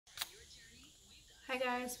Hi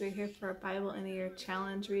guys, we're here for a Bible in a Year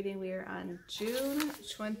challenge reading. We are on June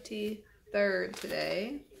 23rd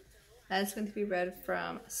today. That is going to be read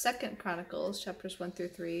from 2nd Chronicles chapters 1 through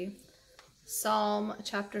 3, Psalm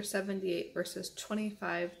chapter 78 verses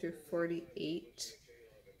 25 through 48,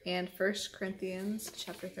 and 1 Corinthians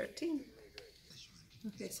chapter 13.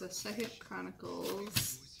 Okay, so 2nd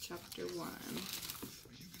Chronicles chapter 1.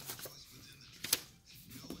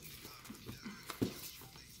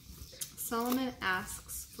 Solomon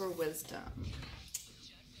asks for wisdom.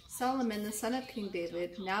 Solomon, the son of King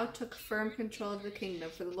David, now took firm control of the kingdom,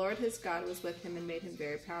 for the Lord his God was with him and made him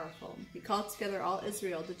very powerful. He called together all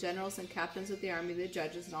Israel, the generals and captains of the army, the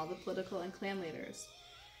judges, and all the political and clan leaders.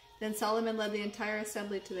 Then Solomon led the entire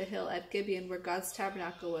assembly to the hill at Gibeon, where God's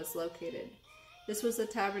tabernacle was located. This was the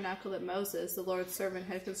tabernacle that Moses, the Lord's servant,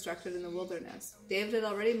 had constructed in the wilderness. David had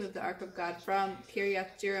already moved the ark of God from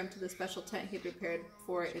Kiriath-Jearim to the special tent he had prepared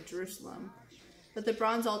for it in Jerusalem. But the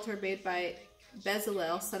bronze altar made by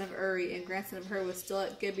Bezalel, son of Uri, and grandson of Hur, was still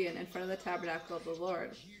at Gibeon in front of the tabernacle of the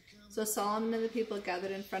Lord. So Solomon and the people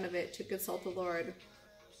gathered in front of it to consult the Lord.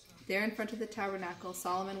 There in front of the tabernacle,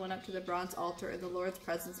 Solomon went up to the bronze altar in the Lord's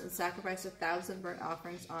presence and sacrificed 1,000 burnt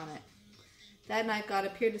offerings on it. That night God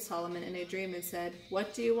appeared to Solomon in a dream and said,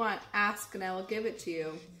 "What do you want? Ask, and I will give it to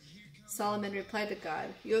you." Solomon replied to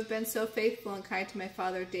God, "You have been so faithful and kind to my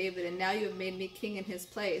father David, and now you have made me king in his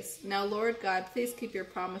place. Now, Lord God, please keep your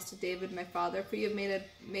promise to David my father, for you have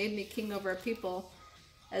made me king over a people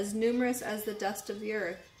as numerous as the dust of the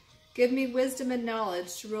earth. Give me wisdom and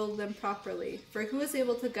knowledge to rule them properly, for who is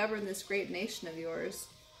able to govern this great nation of yours?"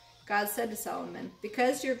 God said to Solomon,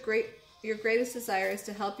 "Because your greatest desire is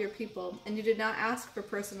to help your people, and you did not ask for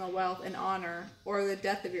personal wealth and honor, or the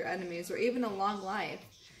death of your enemies, or even a long life,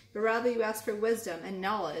 but rather you asked for wisdom and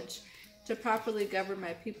knowledge to properly govern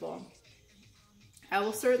my people. I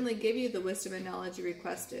will certainly give you the wisdom and knowledge you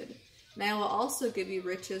requested, and I will also give you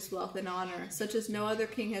riches, wealth, and honor, such as no other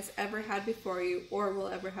king has ever had before you, or will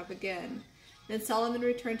ever have again." Then Solomon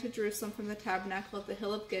returned to Jerusalem from the tabernacle of the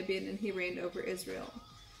hill of Gibeon, and he reigned over Israel.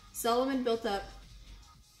 Solomon built up...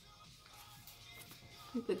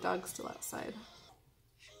 I think the dog's still outside.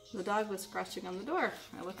 The dog was scratching on the door.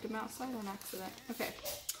 I left him outside on accident. Okay.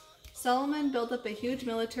 Solomon built up a huge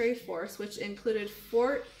military force, which included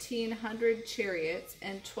 1,400 chariots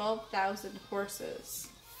and 12,000 horses.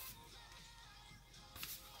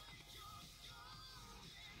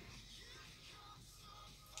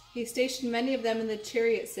 He stationed many of them in the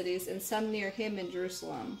chariot cities and some near him in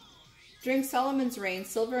Jerusalem. During Solomon's reign,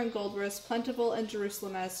 silver and gold were as plentiful in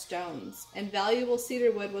Jerusalem as stones, and valuable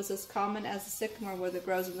cedar wood was as common as the sycamore wood that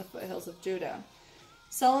grows in the foothills of Judah.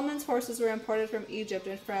 Solomon's horses were imported from Egypt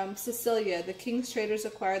and from Sicilia. The king's traders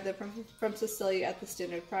acquired them from Sicilia at the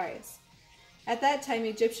standard price. At that time,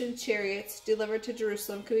 Egyptian chariots delivered to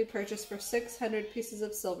Jerusalem could be purchased for 600 pieces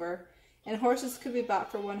of silver, and horses could be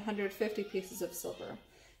bought for 150 pieces of silver.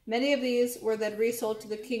 Many of these were then resold to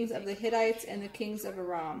the kings of the Hittites and the kings of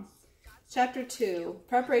Aram. Chapter 2.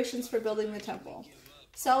 Preparations for building the temple.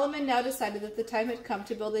 Solomon now decided that the time had come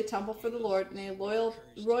to build a temple for the Lord and a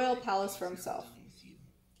royal palace for himself.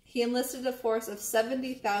 He enlisted a force of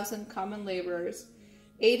 70,000 common laborers,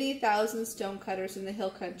 80,000 stonecutters in the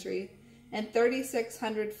hill country, and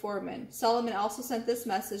 3,600 foremen. Solomon also sent this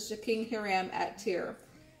message to King Hiram at Tyre: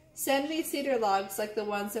 "Send me cedar logs like the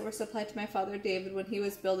ones that were supplied to my father David when he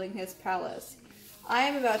was building his palace. I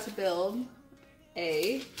am about to build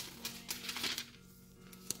a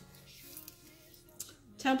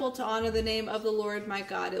temple to honor the name of the Lord my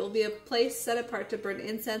God. It will be a place set apart to burn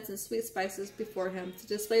incense and sweet spices before him, to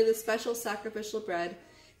display the special sacrificial bread,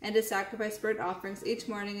 and to sacrifice burnt offerings each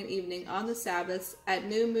morning and evening on the Sabbaths, at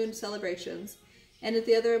new moon celebrations, and at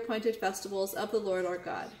the other appointed festivals of the Lord our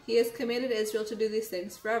God. He has commanded Israel to do these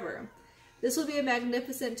things forever. This will be a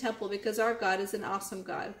magnificent temple because our God is an awesome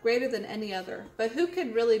God, greater than any other. But who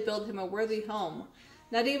can really build him a worthy home?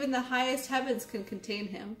 Not even the highest heavens can contain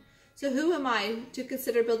him. So who am I to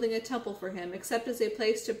consider building a temple for him, except as a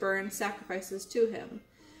place to burn sacrifices to him?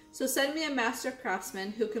 So send me a master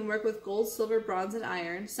craftsman who can work with gold, silver, bronze, and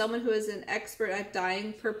iron, someone who is an expert at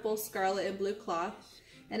dyeing purple, scarlet, and blue cloth,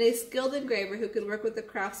 and a skilled engraver who can work with the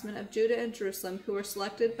craftsmen of Judah and Jerusalem who were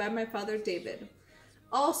selected by my father David.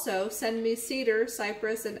 Also send me cedar,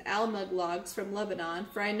 cypress, and almug logs from Lebanon,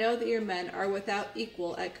 for I know that your men are without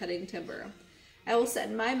equal at cutting timber. I will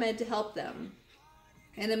send my men to help them.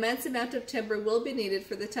 An immense amount of timber will be needed,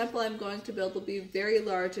 for the temple I am going to build will be very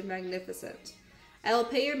large and magnificent. I will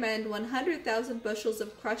pay your men 100,000 bushels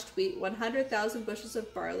of crushed wheat, 100,000 bushels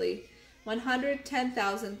of barley,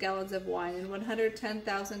 110,000 gallons of wine, and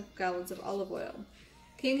 110,000 gallons of olive oil.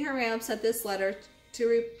 King Hiram sent this letter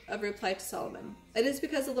reply to Solomon. It is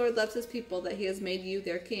because the Lord loves his people that he has made you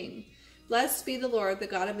their king. Blessed be the Lord, the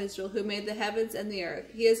God of Israel, who made the heavens and the earth.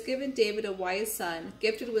 He has given David a wise son,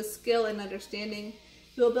 gifted with skill and understanding,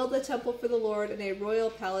 who will build a temple for the Lord and a royal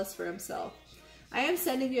palace for himself. I am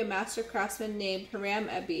sending you a master craftsman named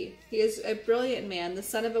Hiram-Abi. He is a brilliant man, the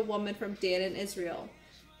son of a woman from Dan in Israel.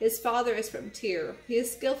 His father is from Tyre. He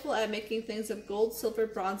is skillful at making things of gold, silver,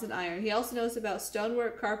 bronze, and iron. He also knows about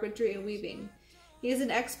stonework, carpentry, and weaving. He is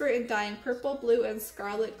an expert in dyeing purple, blue, and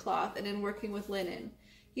scarlet cloth and in working with linen.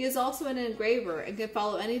 He is also an engraver and can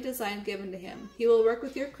follow any design given to him. He will work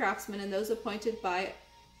with your craftsmen and those appointed by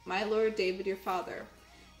my lord David your father.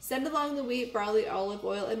 Send along the wheat, barley, olive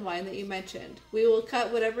oil, and wine that you mentioned. We will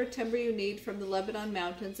cut whatever timber you need from the Lebanon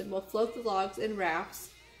mountains and will float the logs in rafts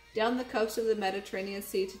down the coast of the Mediterranean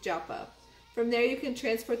Sea to Joppa. From there you can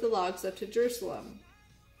transport the logs up to Jerusalem.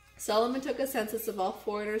 Solomon took a census of all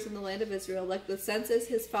foreigners in the land of Israel, like the census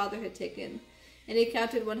his father had taken, and he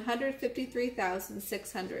counted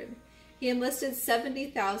 153,600. He enlisted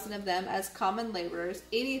 70,000 of them as common laborers,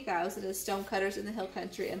 80,000 as stonecutters in the hill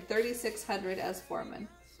country, and 3,600 as foremen.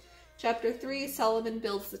 Chapter 3, Solomon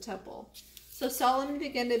builds the temple. So Solomon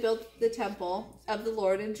began to build the temple of the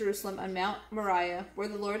Lord in Jerusalem on Mount Moriah, where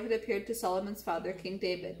the Lord had appeared to Solomon's father, King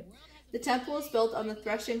David. The temple was built on the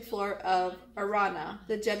threshing floor of Araunah,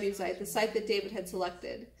 the Jebusite, the site that David had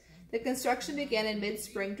selected. The construction began in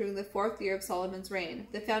mid-spring during the 4th year of Solomon's reign.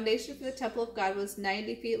 The foundation for the temple of God was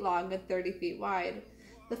 90 feet long and 30 feet wide.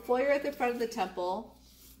 The foyer at the front of the temple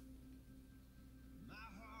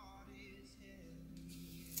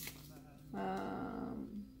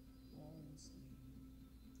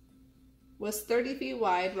was 30 feet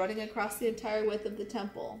wide, running across the entire width of the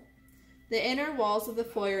temple. The inner walls of the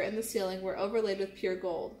foyer and the ceiling were overlaid with pure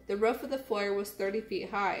gold. The roof of the foyer was 30 feet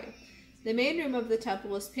high. The main room of the temple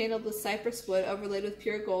was paneled with cypress wood overlaid with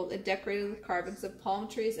pure gold and decorated with carvings of palm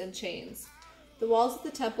trees and chains. The walls of the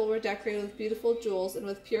temple were decorated with beautiful jewels and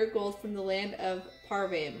with pure gold from the land of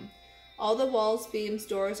Parvaim. All the walls, beams,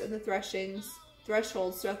 doors, and the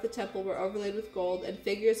thresholds throughout the temple were overlaid with gold, and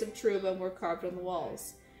figures of cherubim were carved on the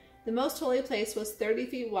walls. The most holy place was 30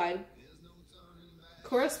 feet wide,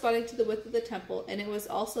 corresponding to the width of the temple, and it was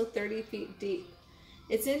also 30 feet deep.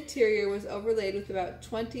 Its interior was overlaid with about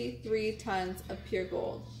 23 tons of pure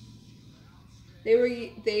gold.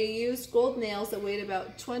 They used gold nails that weighed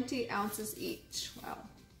about 20 ounces each. Wow.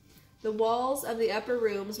 The walls of the upper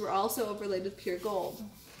rooms were also overlaid with pure gold.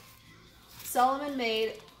 Solomon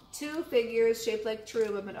made 2 figures shaped like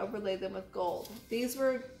cherubim and overlaid them with gold. These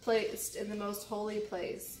were placed in the most holy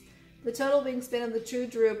place. The total wingspan of the two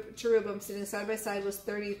cherubim sitting side by side was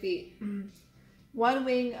 30 feet. One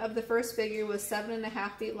wing of the first figure was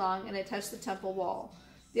 7.5 feet long, and it touched the temple wall.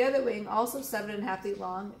 The other wing, also 7.5 feet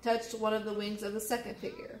long, touched one of the wings of the second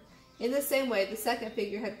figure. In the same way, the second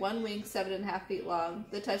figure had one wing 7.5 feet long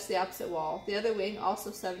that touched the opposite wall. The other wing, also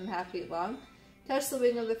 7.5 feet long, touched the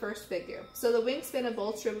wing of the first figure. So the wingspan of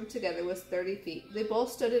both cherubim together was 30 feet. They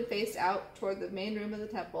both stood and faced out toward the main room of the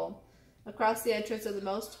temple. Across the entrance of the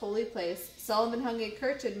most holy place, Solomon hung a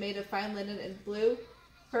curtain made of fine linen and blue,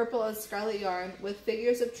 purple, and scarlet yarn, with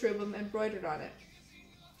figures of cherubim embroidered on it.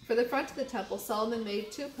 For the front of the temple, Solomon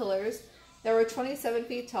made 2 pillars that were 27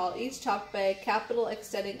 feet tall, each topped by a capital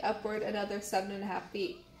extending upward another 7.5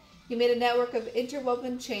 feet. He made a network of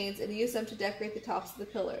interwoven chains and used them to decorate the tops of the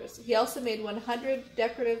pillars. He also made 100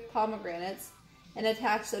 decorative pomegranates and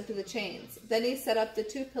attached them to the chains. Then he set up the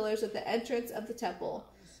 2 pillars at the entrance of the temple,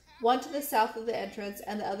 one to the south of the entrance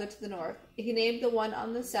and the other to the north. He named the one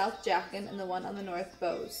on the south Jachin and the one on the north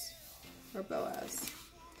Boaz.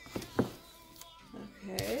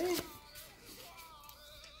 Okay.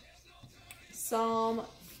 Psalm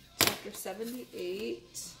chapter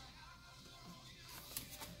 78,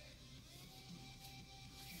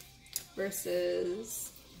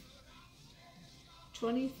 verses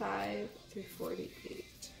 25 through 48.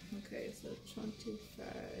 Okay, so 25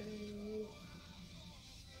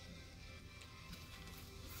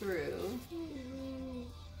 through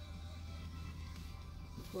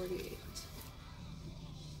 48.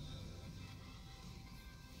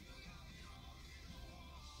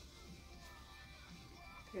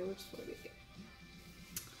 Okay, where's 48?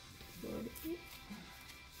 48.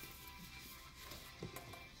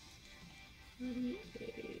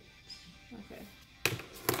 48. Okay.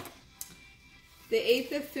 They ate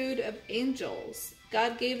the food of angels.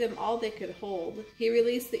 God gave them all they could hold. He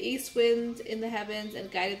released the east wind in the heavens and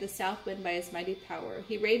guided the south wind by his mighty power.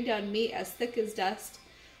 He rained down meat as thick as dust,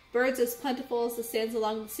 birds as plentiful as the sands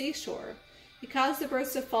along the seashore. He caused the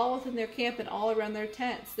birds to fall within their camp and all around their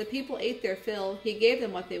tents. The people ate their fill. He gave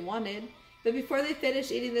them what they wanted. But before they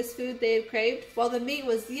finished eating this food they had craved, while the meat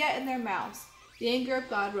was yet in their mouths, the anger of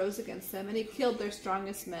God rose against them, and he killed their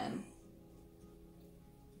strongest men.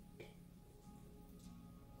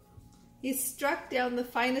 He struck down the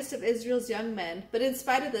finest of Israel's young men, but in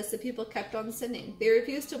spite of this, the people kept on sinning. They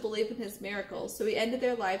refused to believe in his miracles, so he ended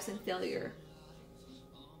their lives in failure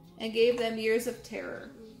and gave them years of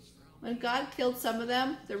terror. When God killed some of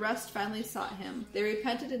them, the rest finally sought him. They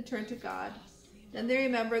repented and turned to God. Then they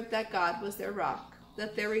remembered that God was their rock,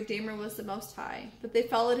 that their Redeemer was the Most High. But they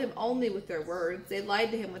followed him only with their words. They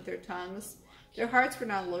lied to him with their tongues. Their hearts were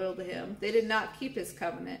not loyal to him. They did not keep his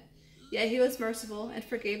covenant. Yet he was merciful and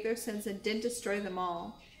forgave their sins and didn't destroy them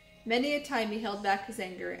all. Many a time he held back his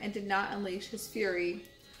anger and did not unleash his fury.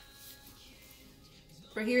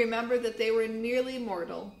 For he remembered that they were nearly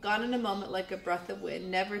mortal, gone in a moment like a breath of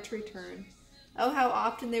wind, never to return. Oh, how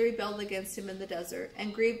often they rebelled against him in the desert,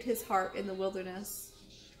 and grieved his heart in the wilderness.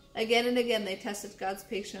 Again and again they tested God's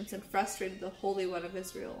patience and frustrated the Holy One of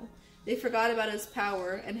Israel. They forgot about his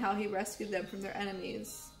power and how he rescued them from their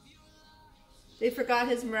enemies. They forgot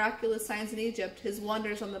his miraculous signs in Egypt, his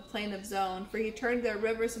wonders on the plain of Zon, for he turned their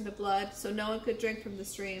rivers into blood, so no one could drink from the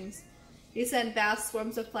streams. He sent vast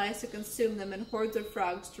swarms of flies to consume them and hordes of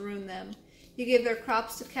frogs to ruin them. He gave their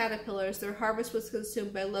crops to caterpillars, their harvest was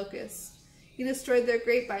consumed by locusts. He destroyed their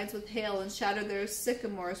grapevines with hail and shattered their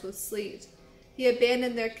sycamores with sleet. He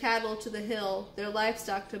abandoned their cattle to the hill, their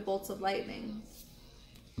livestock to bolts of lightning.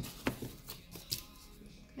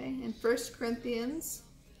 Okay, in 1 Corinthians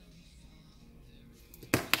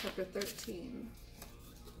chapter 13.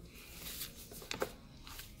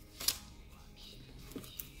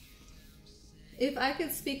 If I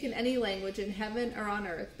could speak in any language in heaven or on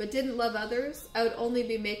earth, but didn't love others, I would only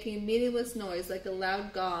be making meaningless noise like a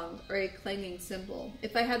loud gong or a clanging cymbal.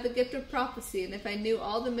 If I had the gift of prophecy, and if I knew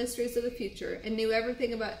all the mysteries of the future, and knew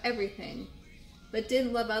everything about everything, but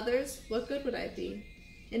didn't love others, what good would I be?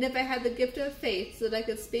 And if I had the gift of faith, so that I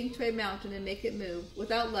could speak to a mountain and make it move,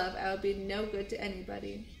 without love I would be no good to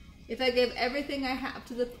anybody. If I gave everything I have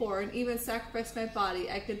to the poor, and even sacrificed my body,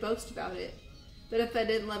 I could boast about it. But if I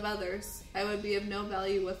didn't love others, I would be of no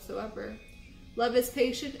value whatsoever. Love is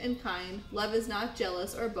patient and kind. Love is not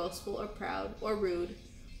jealous or boastful or proud or rude.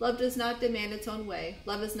 Love does not demand its own way.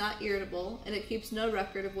 Love is not irritable, and it keeps no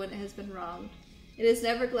record of when it has been wronged. It is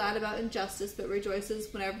never glad about injustice, but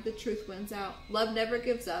rejoices whenever the truth wins out. Love never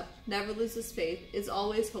gives up, never loses faith, is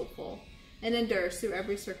always hopeful, and endures through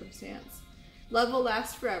every circumstance. Love will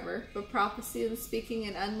last forever, but prophecy and speaking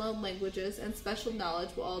in unknown languages and special knowledge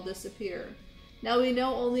will all disappear. Now we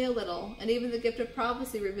know only a little, and even the gift of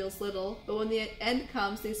prophecy reveals little, but when the end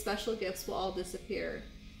comes, these special gifts will all disappear.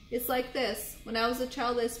 It's like this. When I was a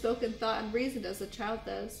child, I spoke and thought and reasoned as a child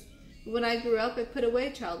does. But when I grew up, I put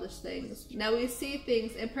away childish things. Now we see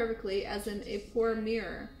things imperfectly as in a poor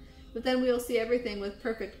mirror, but then we will see everything with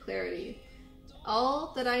perfect clarity.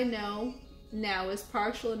 All that I know now is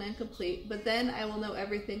partial and incomplete, but then I will know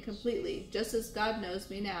everything completely, just as God knows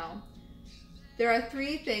me now. There are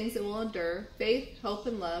three things that will endure: faith, hope,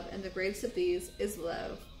 and love, and the greatest of these is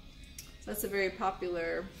love. So that's a very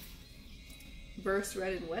popular verse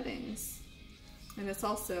read in weddings. And it's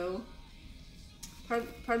also, part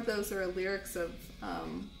of those are lyrics of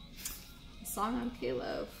a song on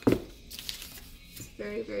Caleb. It's a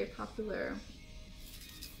very, very popular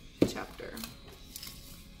chapter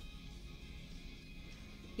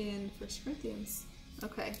in 1 Corinthians.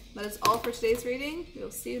 Okay, that is all for today's reading. We'll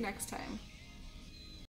see you next time.